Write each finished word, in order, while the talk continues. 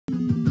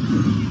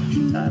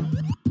time.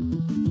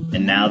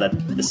 And now that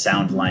the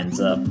sound lines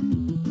up,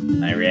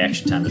 my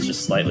reaction time is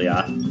just slightly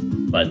off.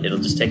 But it'll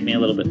just take me a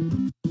little bit.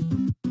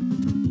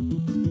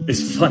 It's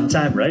a fun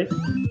time, right?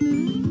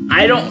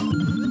 I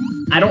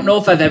don't know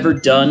if I've ever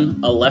done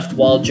a left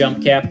wall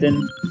jump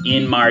captain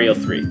in Mario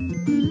 3.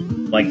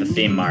 Like the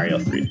theme Mario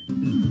 3.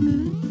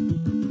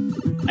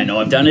 I know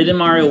I've done it in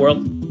Mario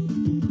World,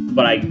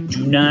 but I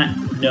do not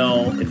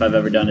know if I've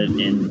ever done it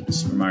in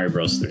Super Mario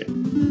Bros. 3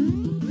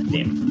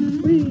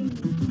 theme. Whee.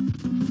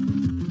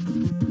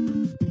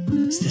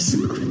 Is this a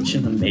glitch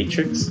in the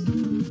Matrix?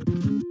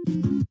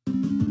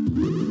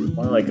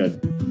 More like a...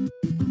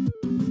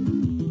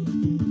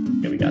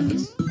 Okay, we got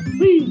this.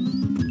 Whee!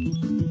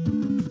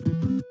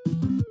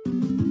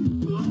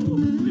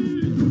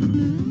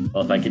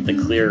 Well, if I get the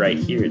clear right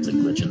here, it's a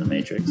glitch in the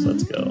Matrix.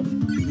 Let's go.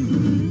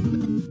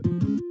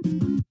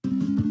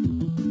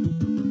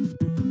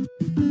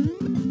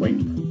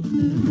 Wink.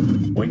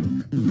 Wink.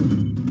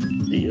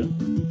 See ya.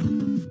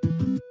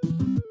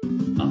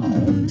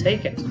 Oh,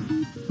 take it.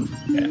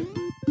 Okay.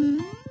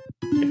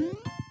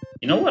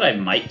 You know what I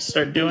might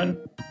start doing?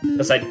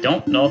 Because I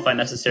don't know if I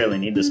necessarily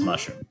need this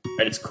mushroom.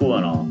 Right, it's cool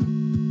and all.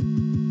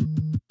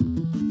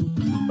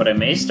 But I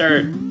may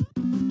start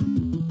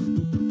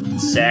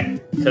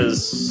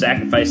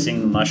sacrificing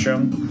the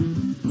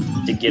mushroom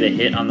to get a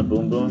hit on the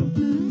Boom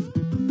Boom.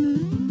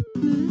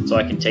 So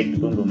I can take the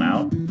Boom Boom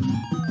out.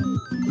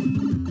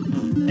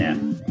 Yeah,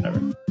 whatever.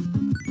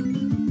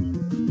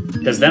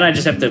 Because then I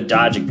just have to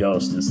dodge a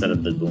ghost instead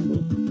of the Boom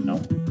Boom. No?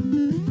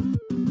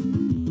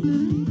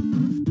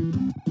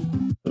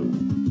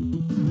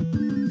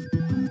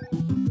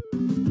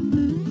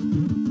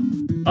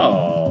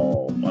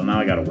 Oh, well now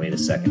I gotta wait a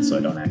second so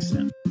I don't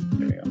accident.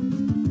 There we go.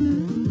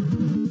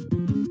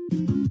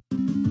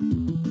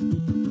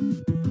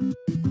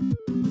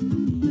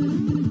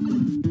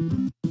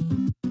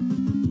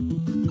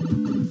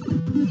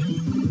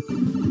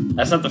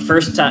 That's not the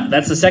first time,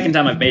 that's the second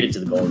time I've made it to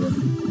the goal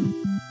room.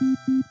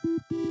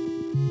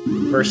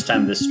 First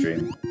time this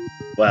stream.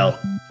 Well,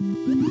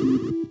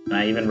 can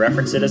I even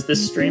reference it as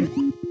this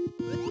stream?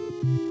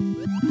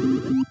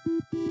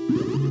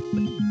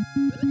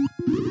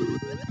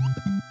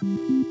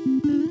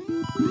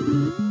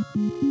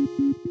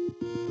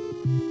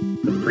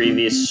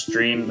 Previous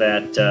stream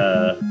that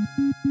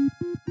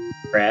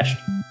crashed.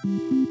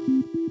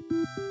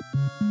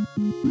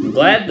 I'm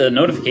glad the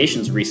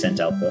notifications resent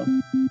out though.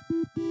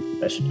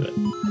 That should do it.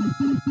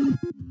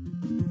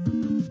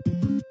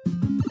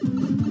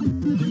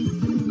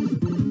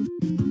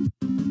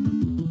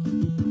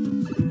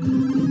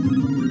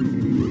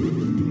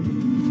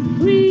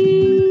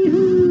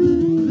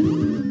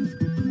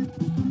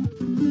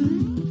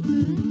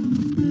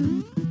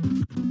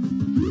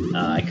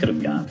 I could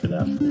have gone for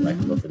that. I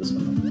can go for this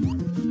one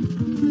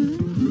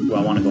though. Ooh,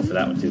 I want to go for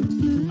that one too.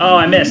 Oh,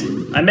 I missed!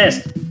 I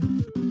missed!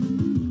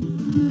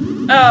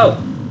 Oh!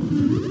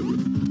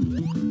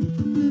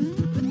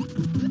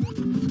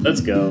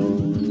 Let's go.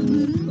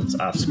 Let's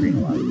off screen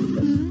a lot of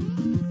this.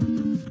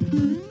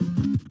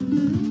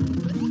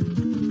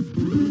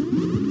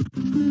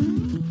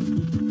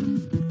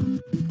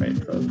 Right,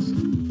 folks.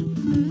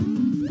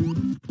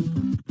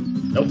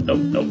 Nope, nope,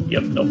 nope,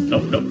 yep, nope,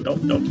 nope, nope,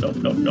 nope, nope, nope,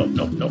 nope, nope,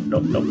 nope, nope,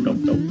 nope, nope, nope,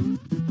 nope.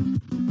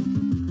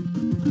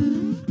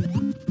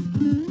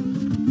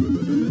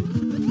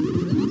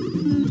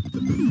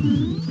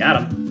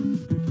 Got him.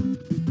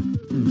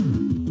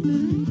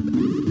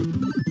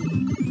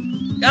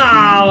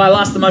 Oh, I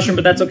lost the mushroom,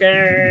 but that's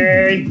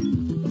okay.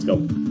 Let's go.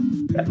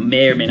 That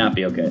may or may not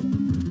be okay.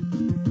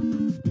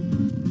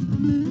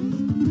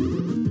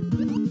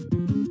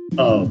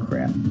 Oh,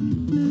 crap.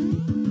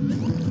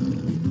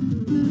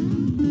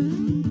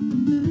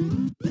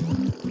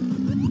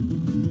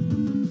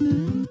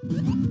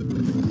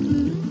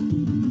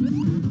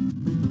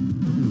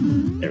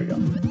 There we go.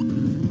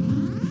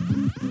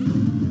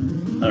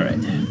 All right.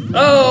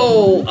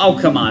 Oh! Oh,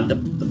 come on. The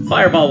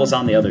fireball was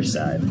on the other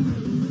side.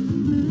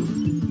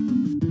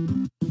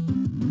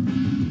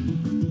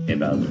 Okay,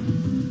 Bowser.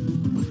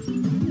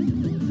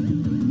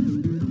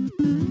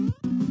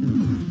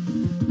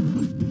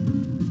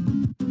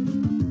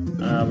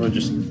 We'll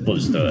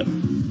just throw it.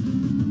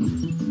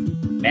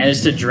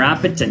 Managed to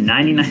drop it to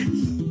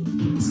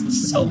 99.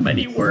 So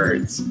many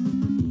words.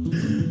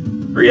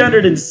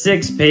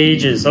 306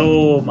 pages.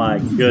 Oh my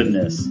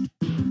goodness.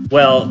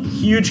 Well,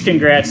 huge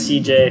congrats,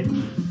 CJ.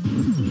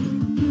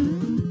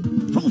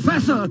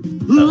 Professor,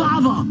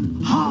 lava,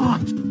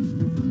 hot.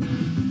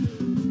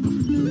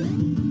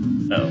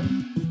 Oh.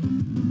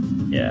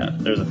 Yeah,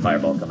 there's a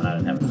fireball coming out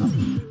in heaven.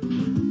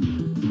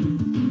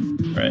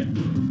 Right.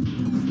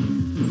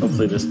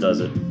 Hopefully this does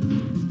it.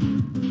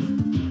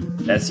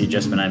 That's the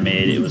adjustment I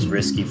made. It was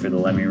risky for the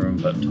Lemmy room,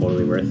 but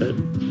totally worth it.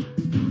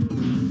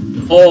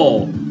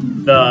 Oh,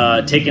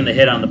 the taking the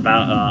hit on the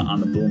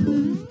boom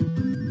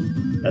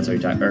boom. That's what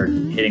you're talking, or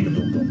hitting the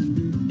boom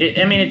boom.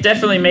 I mean, it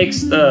definitely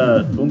makes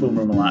the boom boom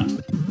room a lot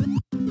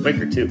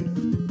quicker too.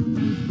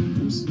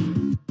 Oops.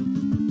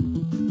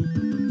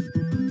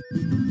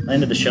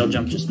 Landed the shell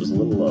jump just was a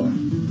little low.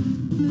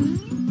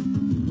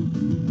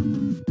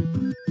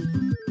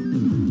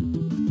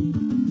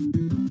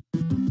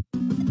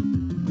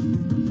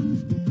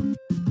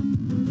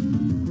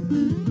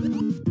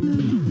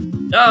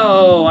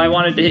 Oh, I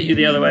wanted to hit you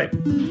the other way.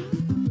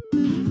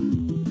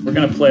 We're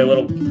gonna play a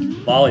little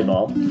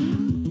volleyball.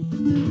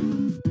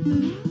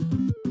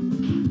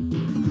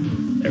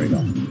 There we go.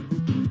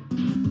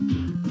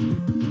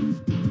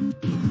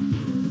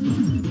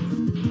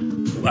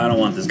 I don't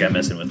want this guy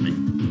messing with me.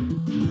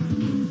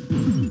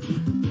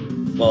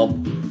 Well,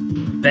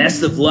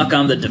 best of luck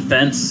on the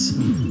defense.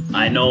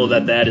 I know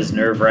that that is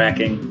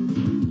nerve-wracking.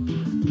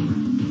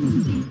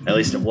 At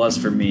least it was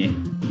for me.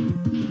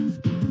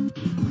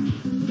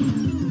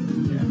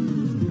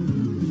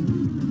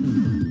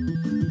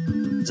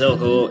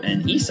 Zelko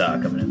and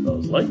Esau coming in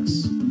those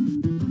likes.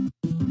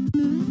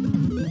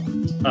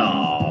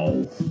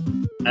 Oh,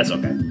 that's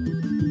okay.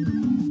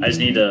 I just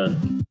need to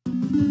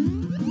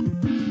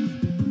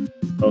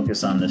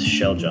focus on this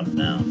shell jump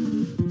now.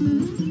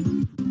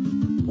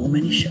 So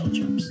many shell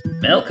jumps.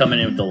 Mel coming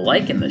in with the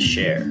like and the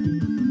share.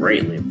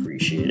 Greatly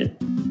appreciated.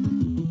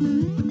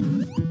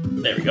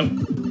 There we go.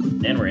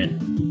 And we're in.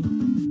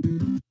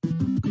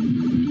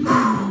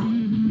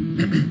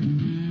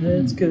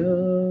 Let's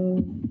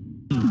go.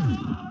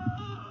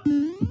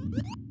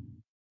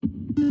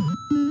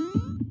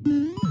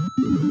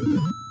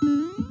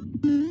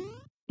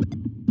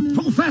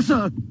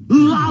 Professor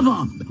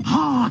Lava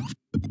Heart.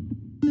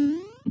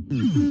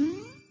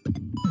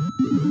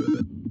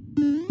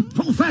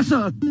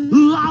 Professor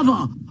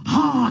Lava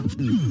Heart.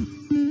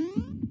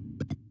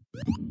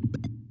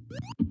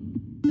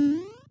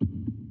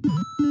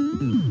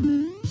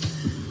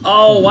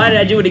 Oh, why did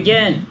I do it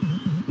again?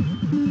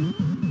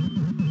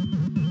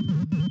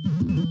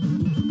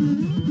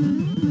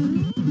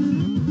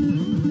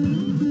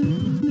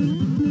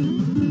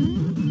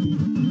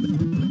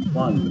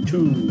 One,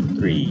 two,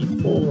 three,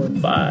 4,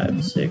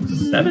 5,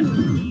 6, 7.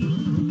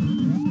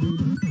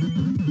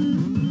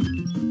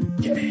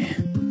 Okay,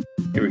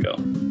 here we go.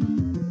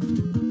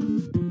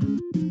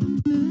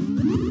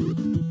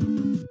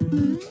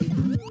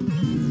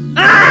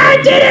 I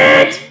did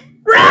it!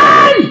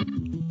 Run!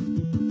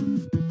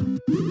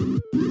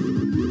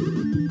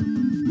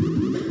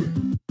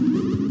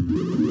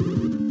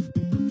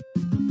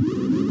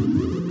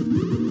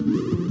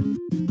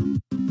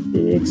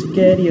 Big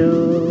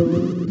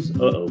spaghettios.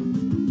 Uh-oh.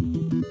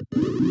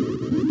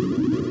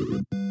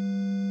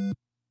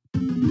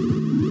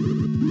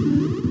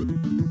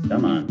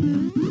 Come on.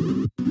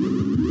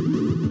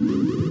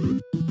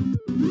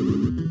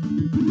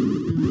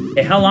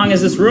 Hey, how long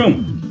is this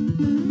room?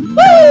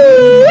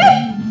 Woo!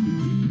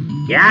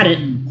 Got it.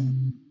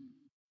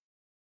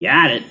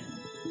 Got it.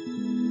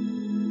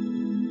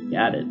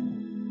 Got it.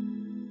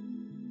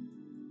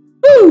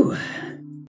 Woo!